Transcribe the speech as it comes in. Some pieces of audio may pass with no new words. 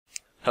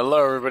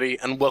Hello everybody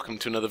and welcome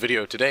to another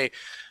video. Today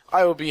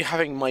I will be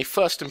having my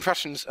first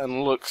impressions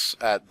and looks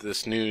at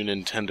this new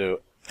Nintendo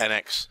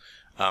NX.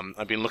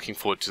 I've been looking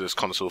forward to this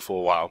console for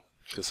a while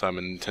because I'm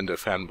a Nintendo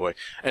fanboy,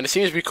 and it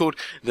seems to be called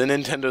the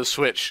Nintendo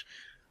Switch.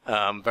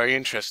 Very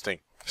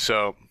interesting.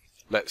 So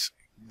let's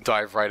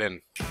dive right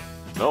in.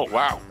 Oh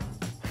wow,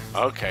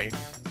 okay,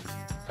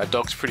 that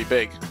dog's pretty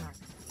big.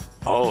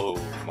 Oh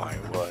my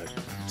word,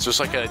 so it's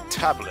like a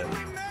tablet.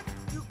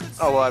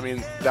 Oh, well, I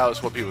mean, that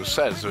was what people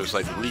said, so it's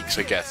like the leaks,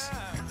 I guess.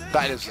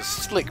 That is a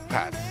slick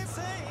pad.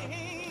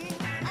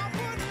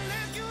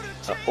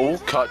 All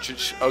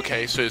cartridge.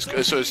 Okay, so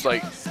it's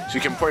like, so you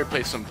can probably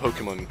play some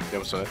Pokemon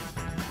games on it.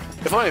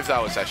 If only if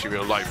that was actually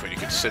real life, when you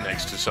could sit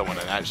next to someone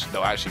and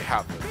they'll actually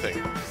have the thing.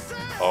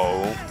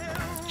 Oh,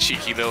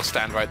 cheeky little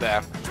stand right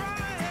there.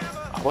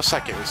 What's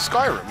that game? It's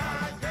Skyrim.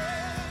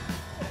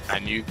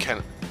 And you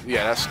can,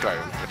 yeah, that's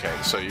Skyrim. Okay,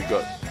 so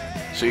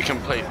you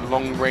can play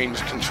long-range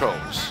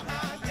controls.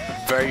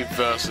 Very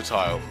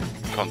versatile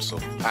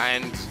console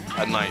and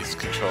a nice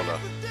controller.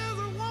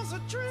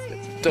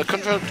 The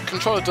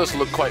controller does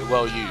look quite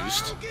well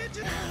used.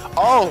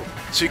 Oh,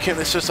 so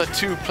it's just a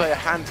two-player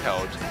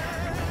handheld.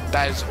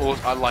 That is all.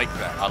 I like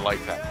that. I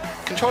like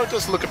that. Controller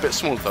does look a bit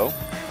small though.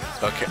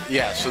 Okay,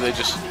 yeah. So they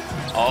just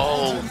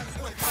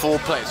 4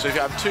 players. So if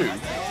you have 2,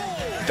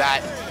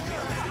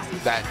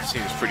 that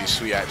seems pretty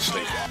sweet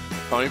actually.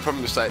 The only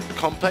problem is that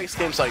complex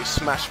games like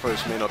Smash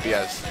Bros may not be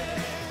as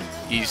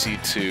easy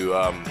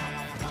to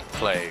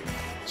play,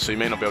 so you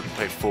may not be able to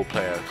play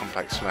 4-player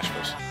complex Smash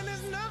Bros.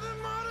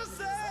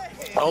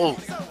 Oh,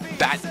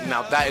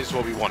 now that is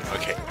what we want.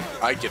 Okay,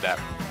 I get that.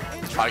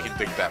 I can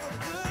dig that.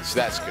 So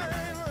that's good,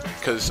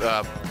 because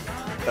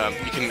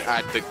you can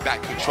add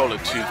that controller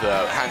to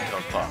the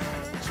handheld part,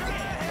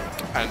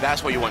 and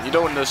that's what you want. You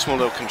don't want those small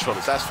little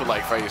controllers. That's for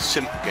like very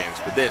simple games.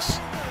 But this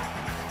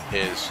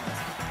is,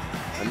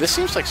 and this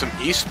seems like some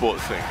esport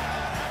thing.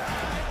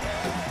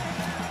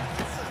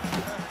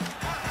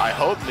 I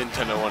hope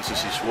Nintendo wants to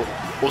see.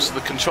 Also,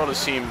 the controller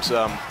seems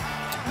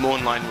more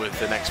in line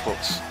with an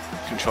Xbox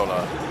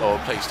controller or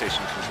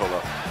PlayStation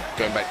controller.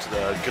 Going back to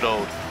the good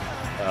old,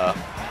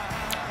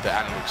 the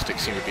analog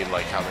sticks seem to be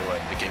like how they were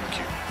in the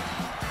GameCube.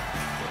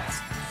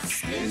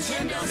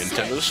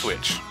 Nintendo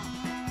Switch.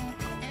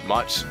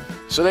 March.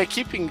 So they're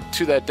keeping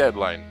to their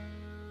deadline.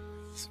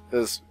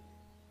 That's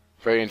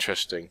very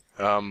interesting.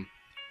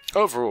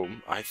 Overall,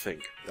 I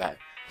think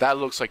that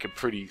looks like a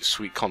pretty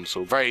sweet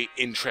console. Very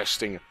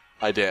interesting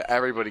idea.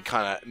 Everybody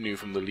kind of knew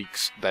from the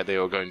leaks that they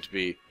were going to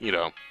be, you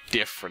know,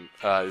 different.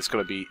 It's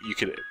going to be,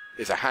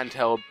 it's a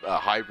handheld,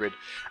 hybrid,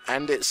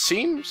 and it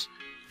seems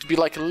to be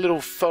like a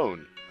little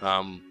phone.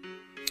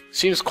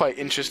 Seems quite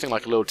interesting,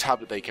 like a little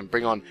tablet they can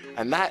bring on,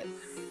 and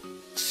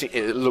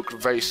it looked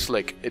very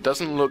slick. It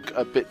doesn't look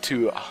a bit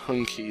too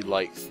hunky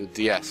like the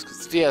DS,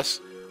 because the DS,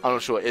 I'm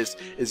not sure, is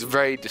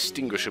very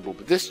distinguishable,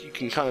 but this you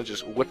can kind of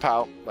just whip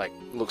out, like,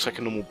 looks like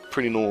a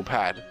pretty normal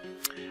pad.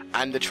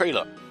 And the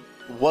trailer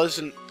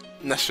wasn't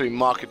necessarily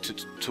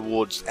marketed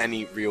towards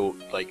any real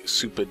like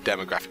super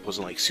demographic. It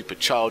wasn't like super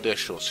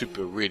childish or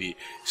super really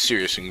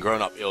serious and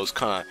grown up. It was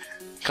kind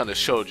of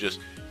showed just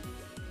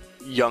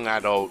young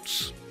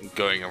adults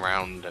going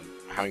around and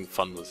having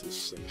fun with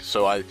this thing.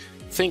 So I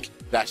think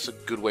that's a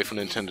good way for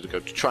Nintendo to go,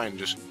 to try and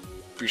just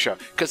reach out,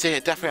 because they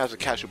definitely has a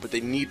casual, but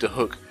they need to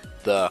hook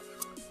the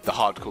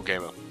hardcore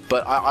gamer.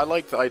 But I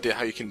like the idea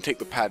how you can take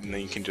the pad and then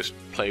you can just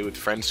play with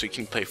friends, so you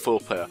can play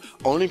 4-player.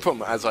 Only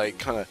problem, as I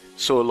kind of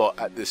saw a lot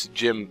at this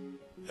gym,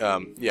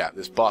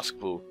 this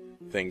basketball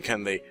thing,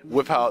 can they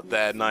whip out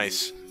their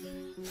nice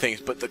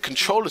things, but the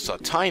controllers are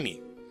tiny.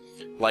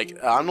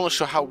 Like, I'm not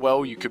sure how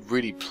well you could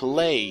really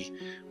play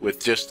with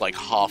just like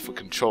half a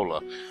controller.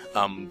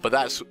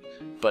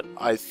 But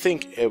I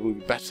think it would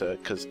be better,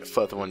 because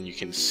further on you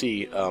can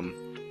see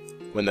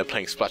when they're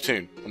playing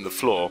Splatoon on the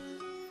floor,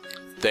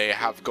 they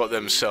have got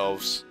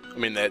themselves, I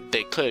mean, they're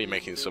clearly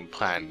making some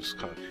plans,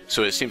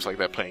 so it seems like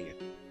they're playing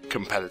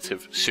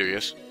competitive,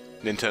 serious.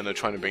 Nintendo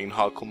trying to bring in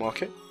hardcore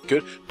market,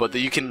 good, but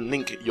you can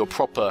link your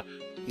proper,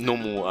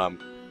 normal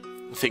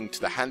thing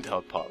to the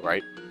handheld part,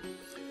 right?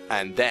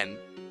 And then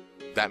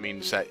that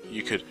means that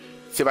you could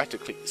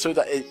theoretically, so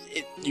that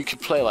you could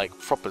play like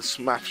proper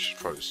Smash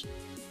Bros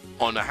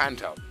on a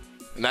handheld,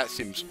 and that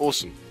seems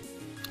awesome.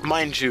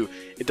 Mind you,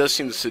 it does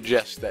seem to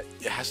suggest that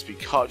it has to be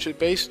cartridge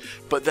based,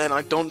 but then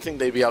I don't think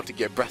they'd be able to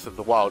get Breath of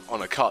the Wild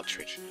on a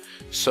cartridge,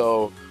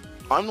 so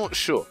I'm not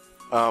sure.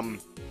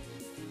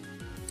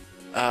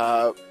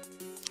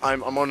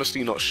 I'm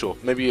honestly not sure.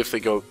 Maybe if they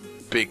go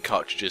big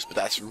cartridges, but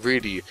that's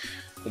really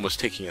almost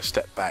taking a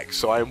step back.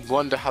 So I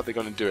wonder how they're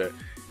going to do it.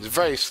 It's a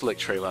very slick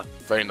trailer,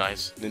 very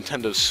nice.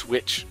 Nintendo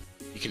Switch,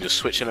 you can just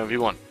switch it whenever you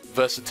want.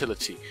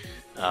 Versatility.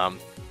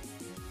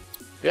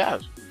 Yeah,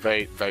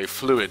 very, very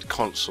fluid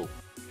console,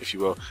 if you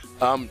will.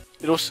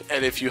 It also,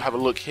 and if you have a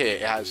look here,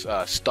 it has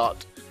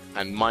start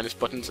and minus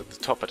buttons at the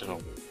top. I don't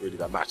know if really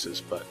that matters,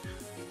 but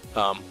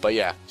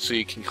yeah, so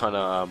you can kind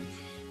of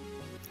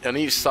on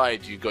each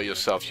side you got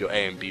yourself your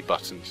A and B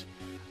buttons,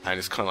 and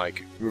it's kind of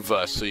like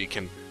reverse, so you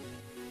can,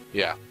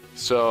 yeah.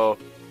 So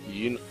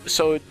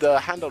So the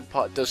handheld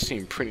part does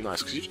seem pretty nice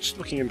because you're just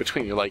looking in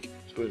between. You're like,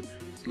 it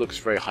looks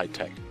very high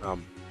tech.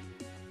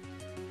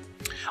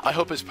 I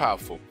hope it's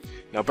powerful.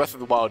 Now, Breath of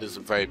the Wild is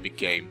a very big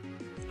game.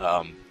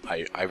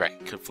 I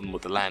reckon from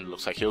what the land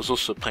looks like. He was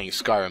also playing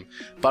Skyrim,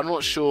 but I'm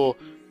not sure.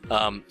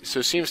 So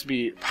it seems to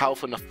be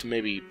powerful enough to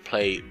maybe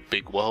play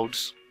big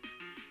worlds.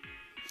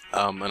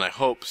 And I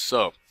hope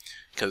so,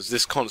 because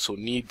this console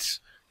needs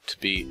to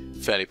be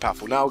fairly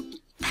powerful. Now,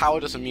 power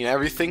doesn't mean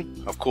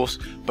everything, of course,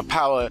 but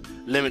power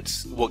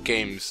limits what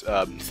games,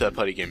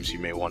 third-party games you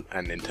may want,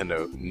 and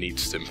Nintendo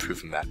needs to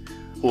improve on that.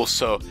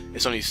 Also,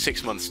 it's only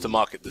 6 months to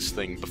market this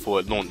thing before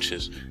it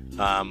launches.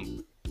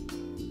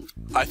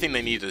 I think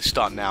they need to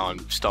start now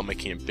and start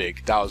making it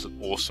big. That was an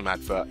awesome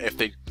advert. If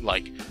they,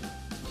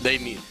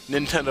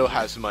 Nintendo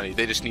has money,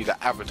 they just need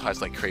to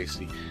advertise like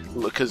crazy.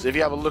 Because if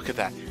you have a look at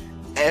that,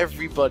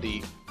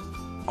 everybody,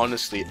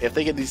 honestly, if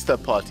they get these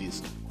third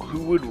parties,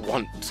 who would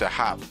want to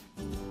have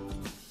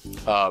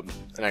an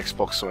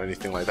Xbox or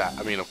anything like that?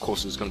 I mean, of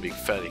course, it's going to be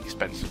fairly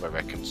expensive, I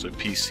reckon, so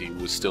PC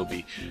would still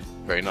be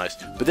very nice.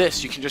 But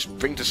this, you can just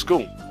bring to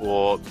school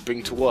or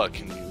bring to work,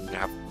 and you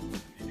have,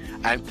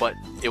 but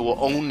it will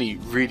only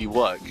really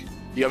work.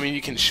 I mean,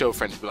 you can show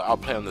friends, but I'll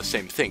play on the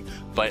same thing.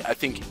 But I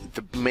think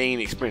the main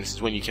experience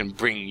is when you can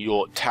bring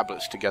your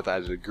tablets together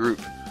as a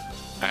group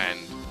and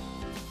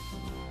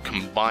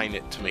combine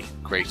it to make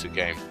a greater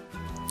game.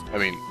 I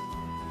mean,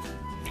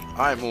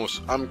 I'm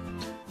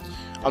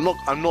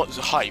not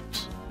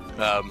hyped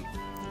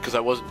because I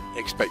wasn't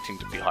expecting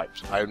to be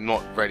hyped. I'm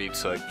not ready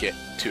to get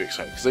too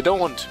excited because I don't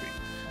want to be,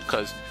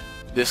 because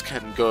this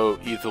can go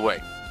either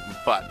way.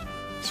 But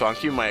so I'm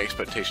keeping my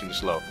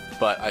expectations low.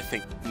 But I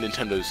think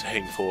Nintendo's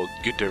heading for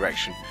a good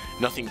direction.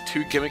 Nothing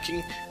too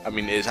gimmicky. I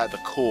mean, it's at the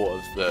core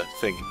of the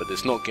thing, but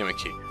it's not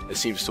gimmicky. It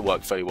seems to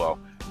work very well.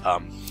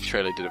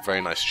 Trailer did a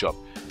very nice job,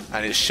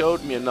 and it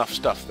showed me enough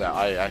stuff that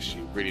I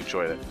actually really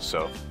enjoyed it.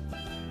 So,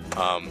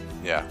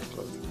 yeah,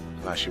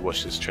 I'll actually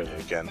watch this trailer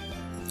again.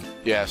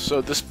 Yeah,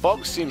 so this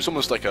box seems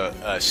almost like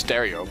a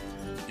stereo.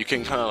 You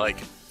can kind of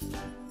like,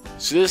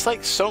 so there's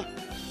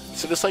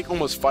like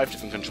almost 5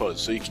 different controllers.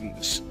 So you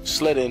can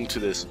slid into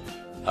this.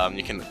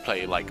 You can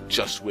play like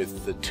just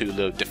with the 2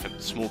 little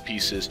different small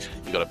pieces.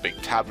 You got a big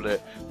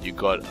tablet. You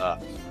got a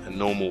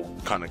normal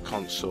kind of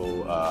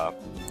console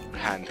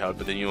handheld,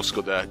 but then you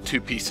also got the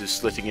 2 pieces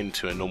slitting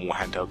into a normal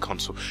handheld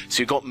console.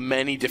 So you've got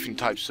many different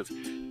types of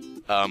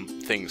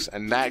things,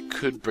 and that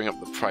could bring up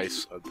the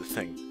price of the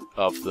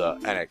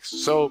NX.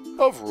 So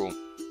overall,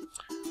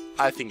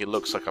 I think it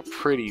looks like a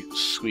pretty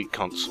sweet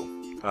console.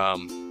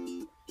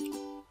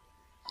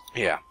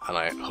 Yeah, and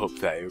I hope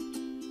that it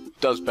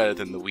does better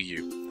than the Wii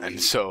U,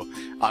 and so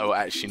I will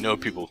actually know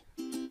people,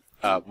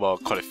 well,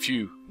 quite a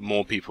few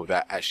more people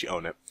that actually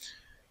own it.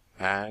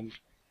 And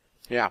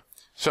yeah,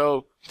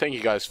 so thank you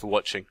guys for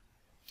watching.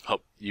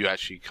 Hope you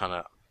actually kind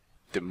of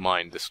didn't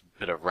mind this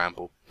bit of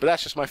ramble, but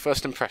that's just my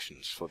first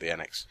impressions for the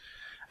NX,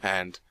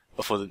 and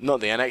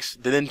not the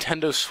NX, the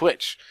Nintendo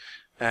Switch.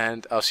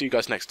 And I'll see you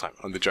guys next time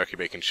on the Jarkey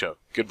Bacon Show.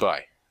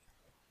 Goodbye.